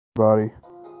Everybody,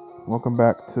 welcome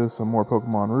back to some more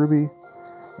Pokemon Ruby,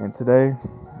 and today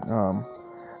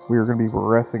we are going to be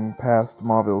progressing past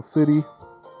Mauville City,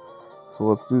 so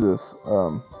let's do this.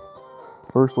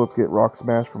 First, let's get Rock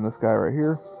Smash from this guy right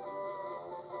here.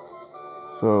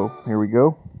 So, here we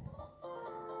go.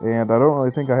 And I don't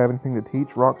really think I have anything to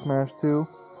teach Rock Smash to,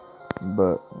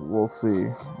 but we'll see.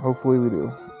 Hopefully we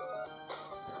do.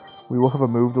 We will have a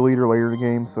move deleter later in the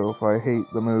game, so if I hate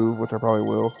the move, which I probably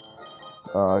will,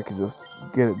 I can just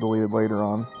get it deleted later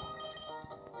on.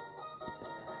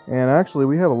 And actually,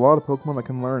 we have a lot of Pokemon that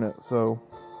can learn it, so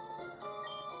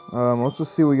let's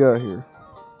just see what we got here.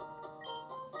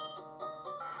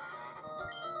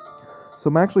 So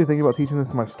I'm actually thinking about teaching this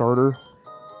to my starter.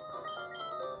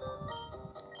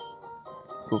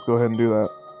 So let's go ahead and do that.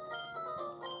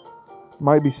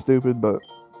 Might be stupid, but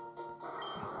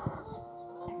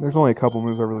there's only a couple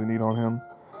moves I really need on him.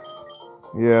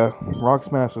 Yeah, Rock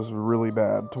Smash is really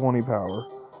bad, 20 power,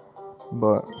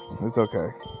 but it's okay.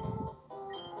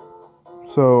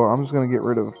 So I'm just going to get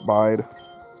rid of Bide.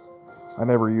 I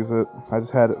never use it. I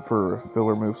just had it for a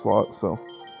filler move slot, so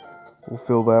we'll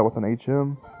fill that with an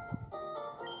HM.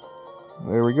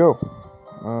 There we go.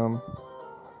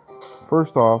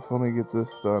 First off, let me get this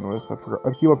done with. I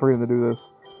keep on forgetting to do this.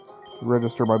 To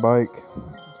register my bike.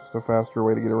 Just a faster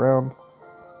way to get around.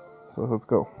 So let's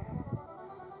go.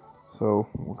 So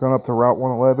we're going up to Route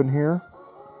 111 here.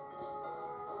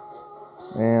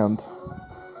 And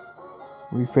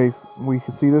we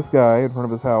can see this guy in front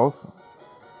of his house.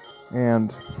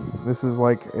 And this is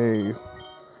like a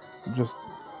just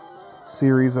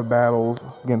series of battles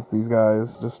against these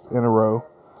guys just in a row.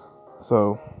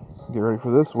 So get ready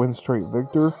for this. Win straight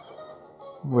victor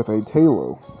with a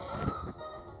Talo.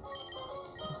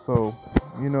 So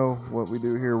you know what we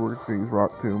do here. We're going to use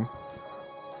Rock Tomb.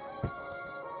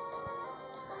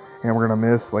 And we're going to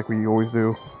miss like we always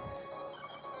do.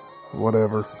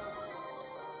 Whatever.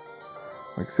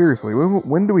 Like seriously,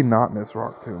 when do we not miss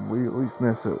Rock Tomb? We at least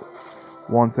miss it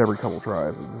once every couple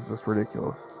tries. It's just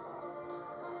ridiculous.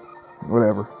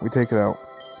 Whatever, we take it out.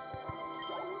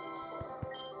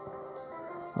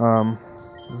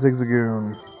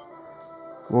 Zigzagoon.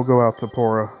 We'll go out to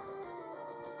Pora.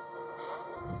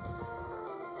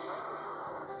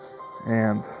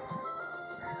 And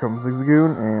here comes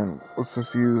Zigzagoon, and let's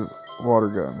just use Water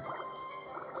Gun.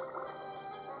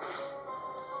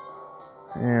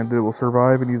 And it will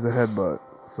survive and use a Headbutt.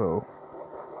 So,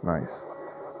 nice.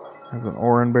 Has an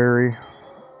Oranberry.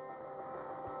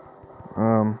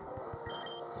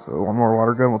 So one more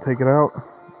Water Gun will take it out.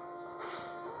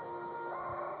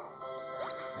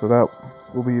 So that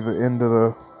will be the end of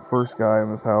the first guy in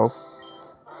this house.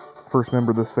 First member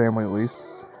of this family at least.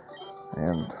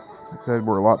 And he said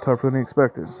we're a lot tougher than he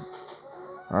expected.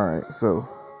 Alright, so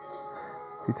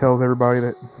he tells everybody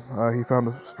that he found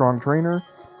a strong trainer.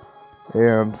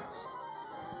 And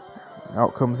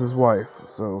out comes his wife.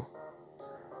 So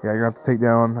yeah, you're gonna have to take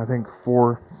down, I think,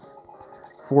 four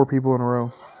people in a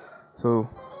row. So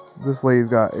this lady's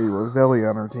got a Roselia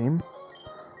on her team.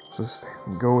 Just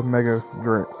go with Metal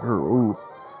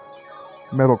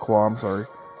Claw, I'm sorry.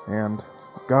 And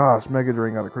gosh, Mega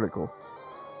Drain got a critical.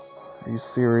 Are you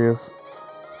serious?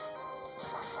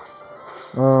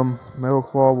 Metal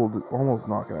Claw will almost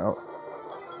knock it out.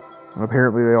 And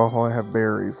apparently they all have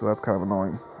berries, so that's kind of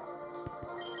annoying.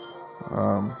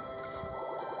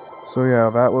 So yeah,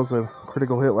 that was a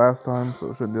critical hit last time,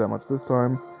 so it shouldn't do that much this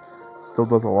time. Still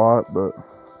does a lot, but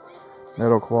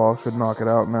Metal Claw should knock it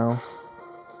out now.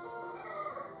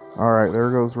 Alright, there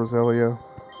goes Roselia.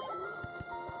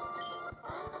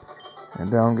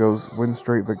 And down goes Win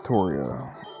Straight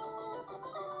Victoria.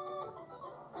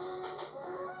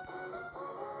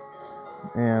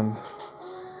 And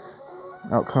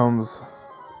out comes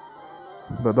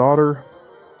the daughter.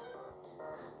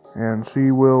 And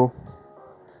she will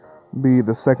be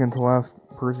the second to last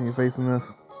person you face in this.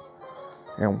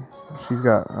 And she's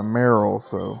got a Meryl,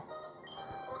 so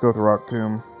let's go with the Rock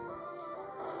Tomb.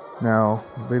 Now,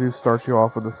 they do start you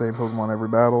off with the same Pokemon every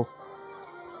battle,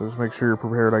 so just make sure you're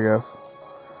prepared, I guess.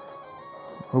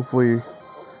 Hopefully,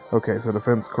 okay, so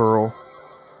Defense Curl.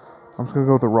 I'm just going to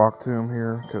go with the Rock Tomb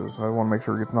here, because I want to make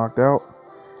sure it gets knocked out.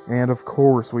 And of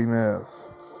course we miss.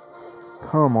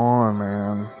 Come on,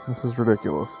 man. This is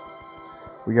ridiculous.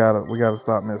 We gotta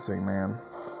stop missing, man.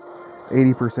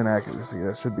 80% accuracy,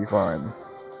 that should be fine.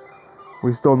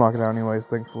 We still knock it out anyways,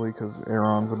 thankfully, because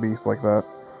Aeron's a beast like that.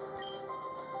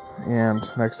 And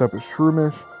next up is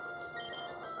Shroomish.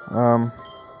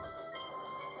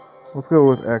 Let's go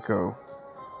with Echo.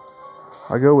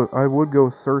 I would go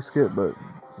with Surskit, but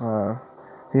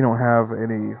he don't have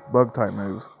any bug type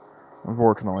moves,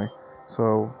 unfortunately.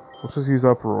 So let's just use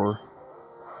Uproar.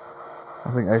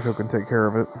 I think Echo can take care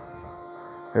of it.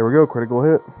 There we go, critical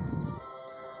hit.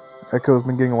 Echo's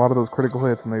been getting a lot of those critical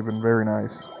hits, and they've been very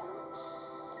nice.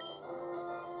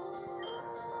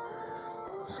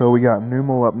 So we got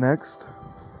Numel up next,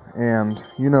 and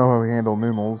you know how we handle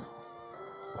Numels.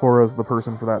 Pora's the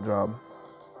person for that job.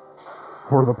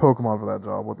 Or the Pokemon for that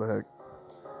job, what the heck.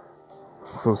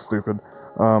 So stupid.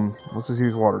 Let's just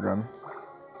use Water Gun.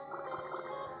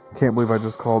 Can't believe I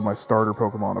just called my starter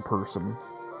Pokemon a person.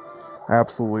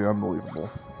 Absolutely unbelievable.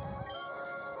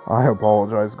 I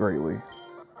apologize greatly.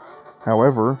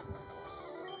 However,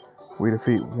 we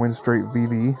defeat Windstreak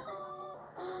VV,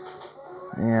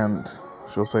 and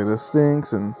she'll say this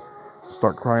stinks and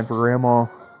start crying for Grandma.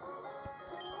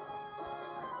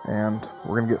 And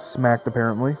we're gonna get smacked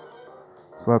apparently,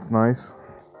 so that's nice.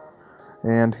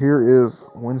 And here is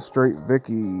Windstreak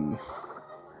Vicky,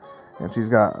 and she's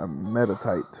got a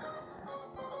Meditite.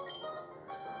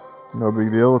 No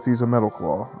big deal. Let's use a Metal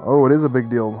Claw. Oh, it is a big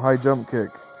deal. High jump kick.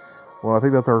 Well, I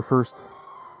think that's our first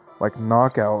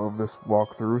knockout of this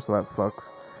walkthrough, so that sucks.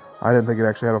 I didn't think it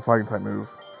actually had a fighting type move.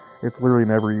 It's literally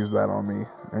never used that on me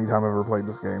anytime I've ever played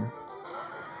this game.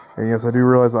 And yes, I do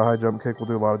realize that high jump kick will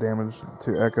do a lot of damage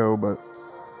to Echo, but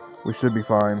we should be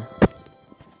fine.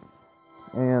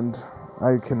 And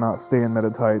I cannot stand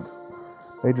Meditites.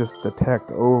 They just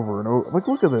detect over and over. Like,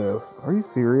 look at this. Are you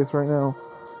serious right now?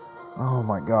 Oh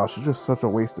my gosh, it's just such a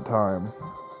waste of time.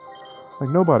 Like,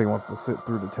 nobody wants to sit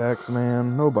through detects,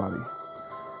 man. Nobody.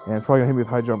 And it's probably going to hit me with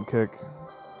high jump kick.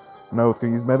 No, it's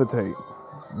going to use Meditate.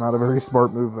 Not a very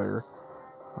smart move there.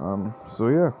 So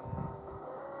yeah.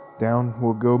 Down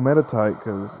will go Meditite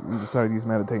because you decided to use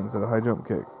Meditate instead of high jump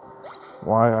kick.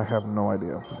 Why? I have no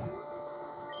idea.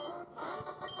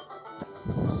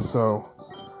 So,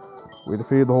 we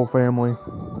defeated the whole family.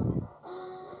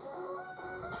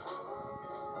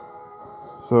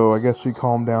 So I guess she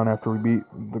calmed down after we beat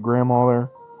the grandma there.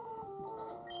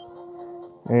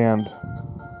 And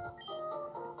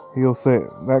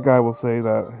that guy will say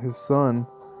that his son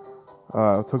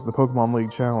took the Pokemon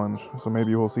League challenge, so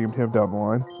maybe we'll see him down the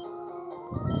line.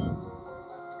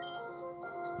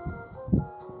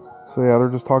 So yeah, they're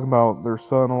just talking about their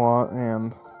son a lot,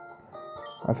 and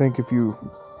I think if you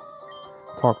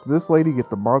talk to this lady, get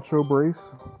the Macho Brace.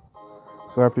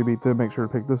 So after you beat them, make sure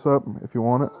to pick this up if you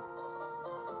want it.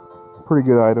 Pretty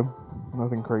good item.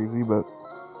 Nothing crazy, but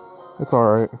it's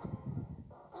alright.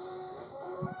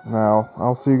 Now,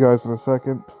 I'll see you guys in a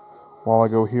second while I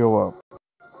go heal up.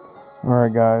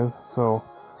 Alright guys, so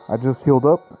I just healed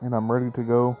up and I'm ready to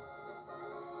go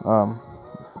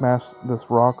smash this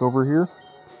rock over here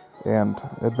and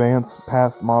advance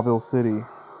past Mauville City.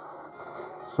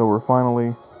 So we're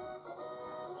finally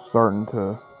starting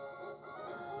to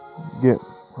get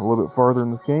a little bit farther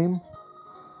in this game.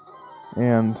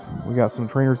 And we got some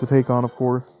trainers to take on, of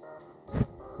course.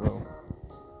 So,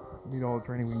 we need all the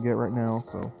training we can get right now.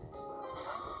 So,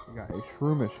 we got a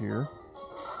Shroomish here.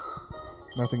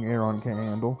 Nothing Aeron can't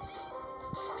handle.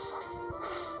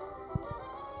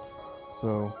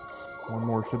 So, one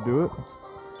more should do it.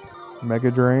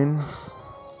 Mega Drain.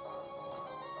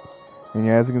 And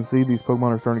yeah, as you can see, these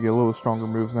Pokemon are starting to get a little stronger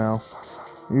moves now.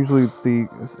 Usually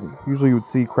you would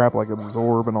see crap like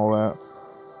Absorb and all that.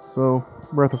 So,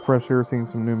 breath of fresh air, seeing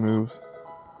some new moves.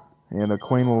 And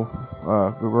Quain will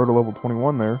grow to level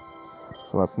 21 there.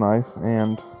 So that's nice.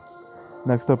 And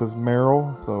next up is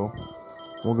Meryl. So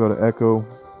we'll go to Echo.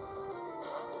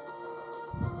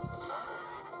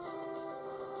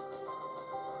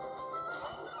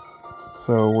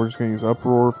 So we're just going to use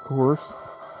Uproar, of course.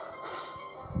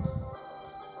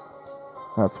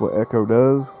 That's what Echo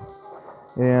does.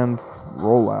 And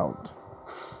Rollout.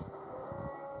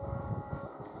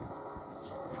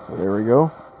 So there we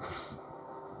go.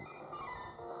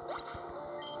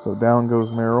 So down goes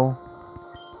Meryl.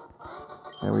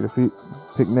 And we defeat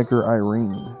Picnicker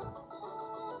Irene.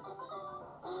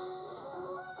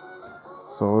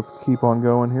 So let's keep on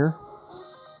going here.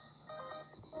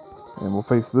 And we'll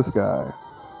face this guy.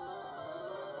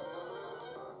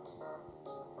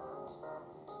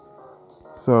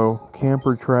 So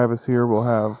Camper Travis here will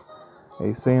have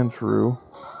a Sandshrew.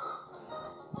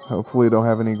 Hopefully it don't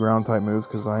have any ground type moves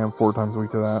because I am 4 times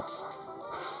weak to that.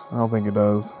 I don't think it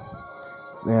does.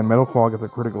 And Metal Claw gets a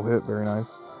critical hit, very nice.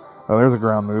 Oh, there's a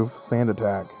ground move, Sand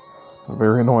Attack. A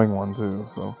very annoying one too,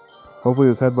 so hopefully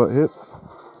this headbutt hits.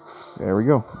 There we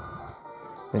go.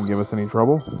 Didn't give us any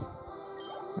trouble.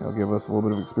 It'll give us a little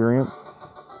bit of experience.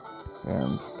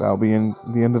 And that'll be in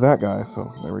the end of that guy,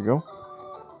 so there we go.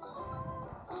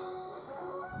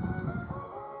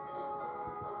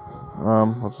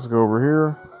 Let's just go over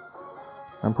here.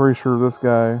 I'm pretty sure this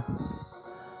guy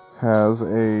has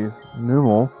a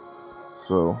Numel,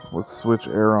 so let's switch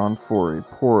Aeron for a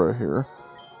Pora here.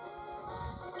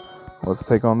 Let's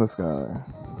take on this guy.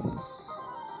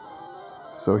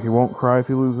 So he won't cry if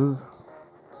he loses.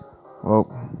 Well,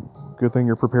 good thing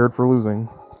you're prepared for losing.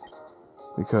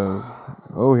 Because,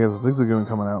 oh, he has a Zigzagoon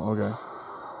coming out. Okay.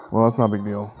 Well, that's not a big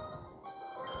deal.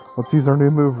 Let's use our new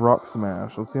move, Rock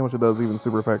Smash. Let's see how much it does, even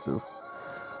super effective.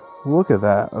 Look at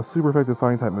that. A super effective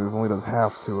fighting type move only does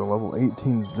half to a level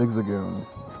 18 Zigzagoon.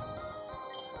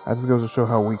 That just goes to show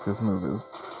how weak this move is.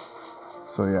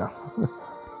 So, yeah.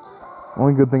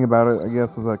 Only good thing about it, I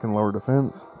guess, is that it can lower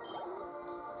defense.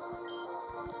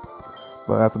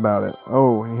 But that's about it.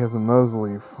 Oh, he has a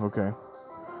Nuzleaf. Okay.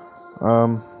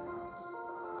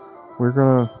 We're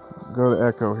gonna go to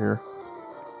Echo here.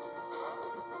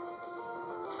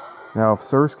 Now, if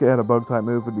Surskit had a Bug-type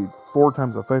move, it would be 4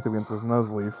 times effective against this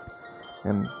Nuzleaf.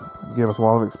 And give us a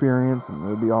lot of experience, and it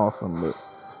would be awesome. But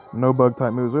no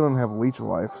Bug-type moves. We don't have Leech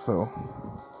Life, so...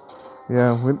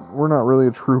 yeah, we're not really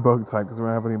a true Bug-type, because we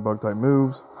don't have any Bug-type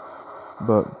moves.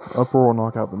 But Uproar will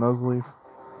knock out the Nuzleaf.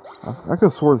 I could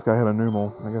have swore this guy had a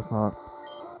Numel. I guess not.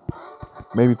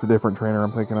 Maybe it's a different trainer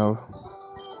I'm thinking of.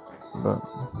 But,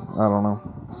 I don't know.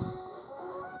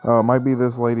 It might be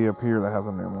this lady up here that has a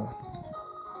Numel.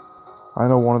 I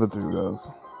know one of the two does.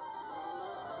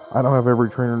 I don't have every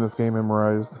trainer in this game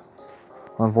memorized,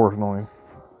 unfortunately.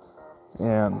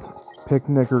 And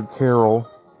Picnicker Carol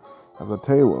has a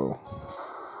Tailo.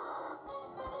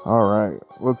 Alright,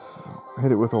 let's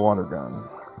hit it with a water gun.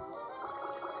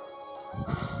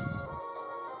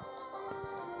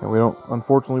 And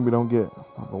unfortunately, we don't get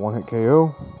the one-hit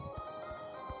KO.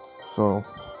 So,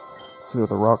 let's hit it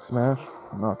with a Rock Smash,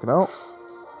 knock it out.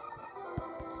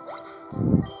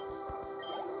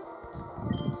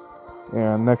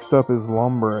 And next up is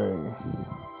Lombre.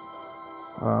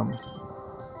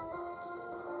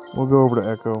 We'll go over to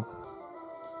Echo.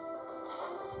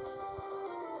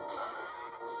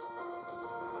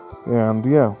 And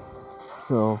yeah,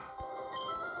 so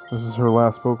this is her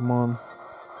last Pokemon.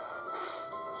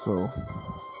 So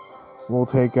we'll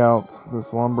take out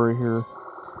this Lombre here.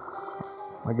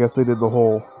 I guess they did the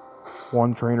whole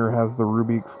one trainer has the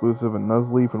Ruby exclusive and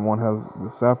Nuzleaf, and one has the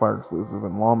Sapphire exclusive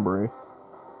and Lombre.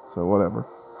 So whatever.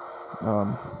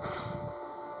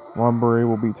 Lombre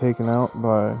will be taken out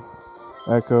by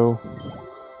Echo.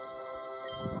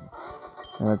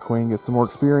 And a Queen gets some more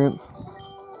experience.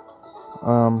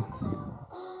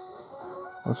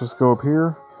 Let's just go up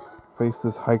here, face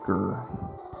this Hiker.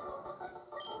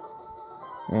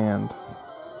 And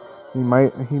he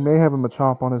may have a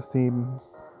Machop on his team.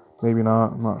 Maybe not,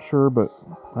 I'm not sure, but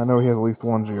I know he has at least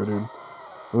one Geodude.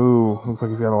 Ooh, looks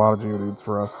like he's got a lot of Geodudes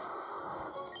for us.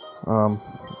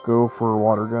 Let's go for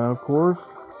Water Gun, of course.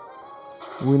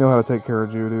 We know how to take care of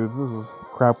Geodudes. This was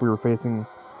crap we were facing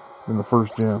in the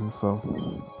first gym, so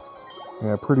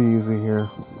yeah, pretty easy here.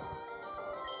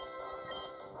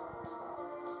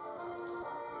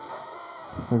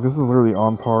 Like, this is literally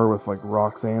on par with like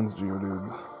Roxanne's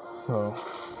Geodudes. So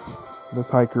this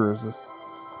Hiker is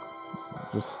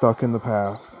just stuck in the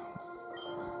past.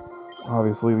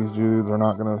 Obviously, these Geodudes are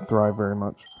not going to thrive very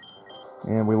much.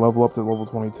 And we level up to level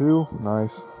 22.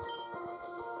 Nice.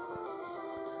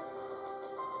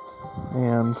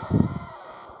 And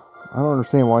I don't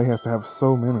understand why he has to have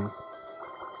so many.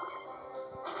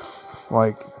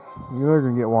 Like, you're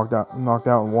going to get knocked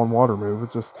out in one water move.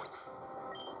 It's just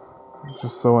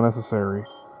so unnecessary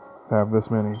to have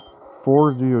this many.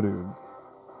 4 Geodudes.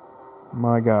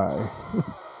 My guy.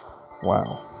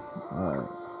 Wow. Alright.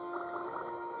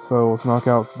 So let's knock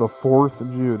out the 4th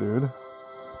Geodude.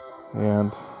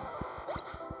 And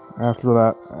after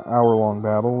that hour-long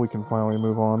battle, we can finally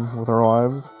move on with our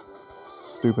lives.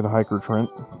 Stupid Hiker Trent.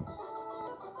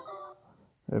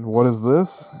 And what is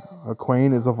this? A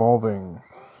Queen is evolving.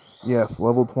 Yes,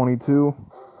 level 22.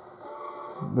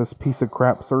 This piece of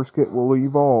crap Surskit will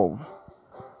evolve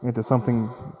into something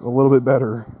a little bit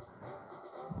better.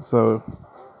 So,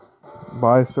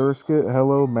 bye Surskit,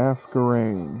 hello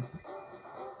Masquerain.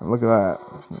 And look at that.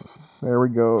 There we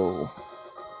go.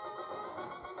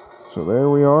 So there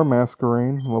we are,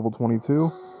 Masquerain, level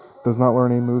 22. Does not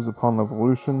learn any moves upon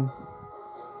evolution.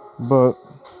 But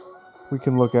we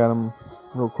can look at him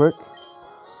real quick.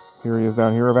 Here he is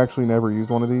down here. I've actually never used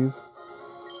one of these.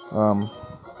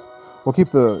 We'll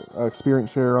keep the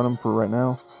experience share on him for right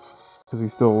now, because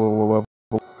he's still a little low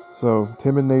level. So,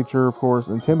 timid nature, of course.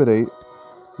 Intimidate.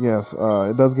 Yes,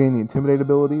 it does gain the Intimidate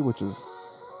ability, which is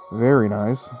very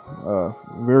nice.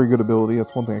 Very good ability.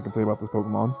 That's one thing I can say about this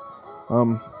Pokemon.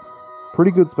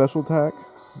 Pretty good special attack.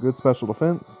 Good special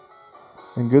defense.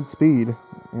 and good speed,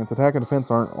 and its attack and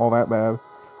defense aren't all that bad.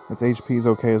 Its HP is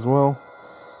okay as well.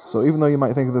 So even though you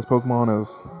might think of this Pokemon as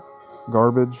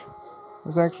garbage,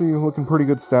 it's actually looking pretty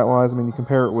good stat-wise. I mean, you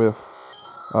compare it with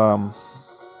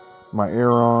my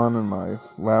Aeron and my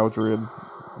Loudred,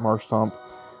 Marshtomp.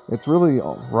 It's really,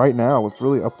 right now, it's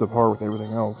really up to par with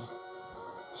everything else.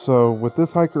 So with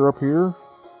this hiker up here,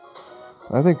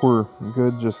 I think we're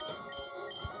good just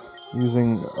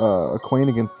using a Quain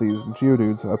against these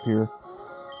Geodudes up here.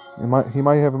 He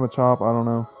might have a Machop, I don't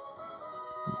know.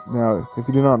 Now, if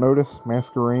you do not notice,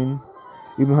 Masquerain,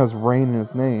 even though it has rain in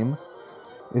its name,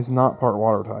 is not part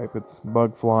water type. It's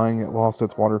bug flying. It lost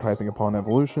its water typing upon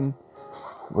evolution.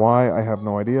 Why, I have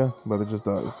no idea, but it just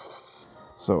does.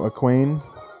 So a Quain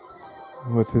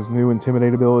with his new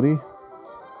Intimidate ability,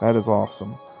 that is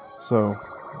awesome. So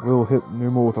we'll hit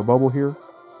Numel with a bubble here,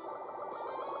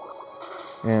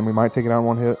 and we might take it out in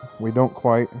one hit. We don't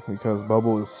quite, because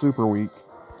Bubble is super weak,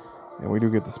 and we do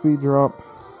get the speed drop.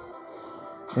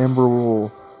 Ember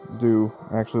will do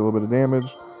actually a little bit of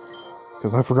damage,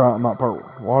 because I forgot I'm not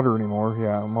part water anymore.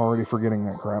 Yeah, I'm already forgetting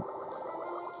that crap.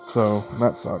 So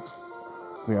that sucks.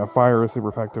 So yeah, fire is super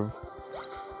effective.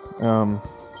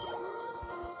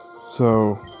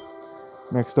 So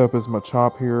next up is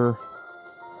Machop here.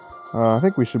 I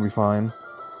think we should be fine.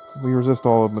 We resist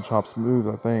all of Machop's moves,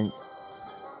 I think.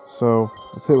 So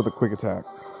let's hit with a quick attack.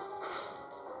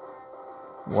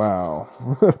 Wow.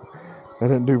 That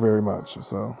didn't do very much.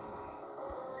 So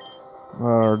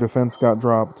our defense got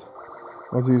dropped.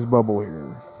 Let's use Bubble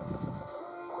here.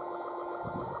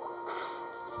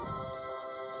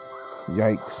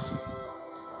 Yikes.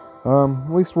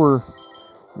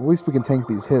 At least we can tank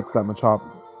these hits that Machop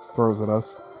throws at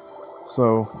us.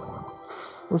 So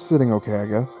we're sitting okay, I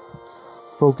guess.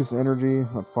 Focus energy,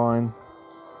 that's fine.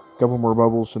 A couple more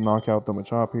bubbles should knock out the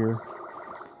Machop here.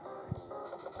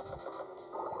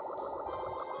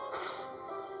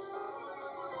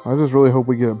 I just really hope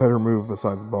we get a better move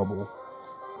besides Bubble.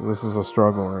 This is a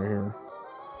struggle right here.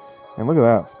 And look at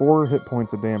that, 4 hit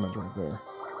points of damage right there.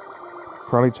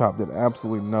 Karate Chop did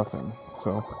absolutely nothing.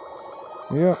 So,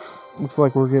 yeah, looks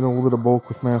like we're getting a little bit of bulk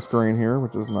with Masquerain here,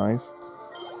 which is nice.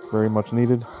 Very much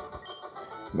needed.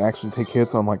 Can actually take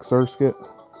hits on like Surskit.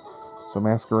 So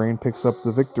Masquerain picks up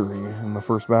the victory in the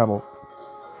first battle.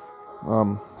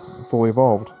 Fully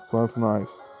evolved, so that's nice.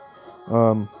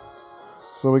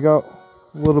 So we got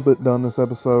a little bit done this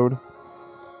episode.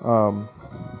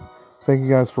 Thank you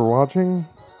guys for watching,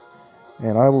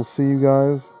 and I will see you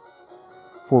guys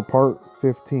for part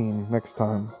 15 next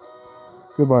time.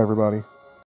 Goodbye, everybody.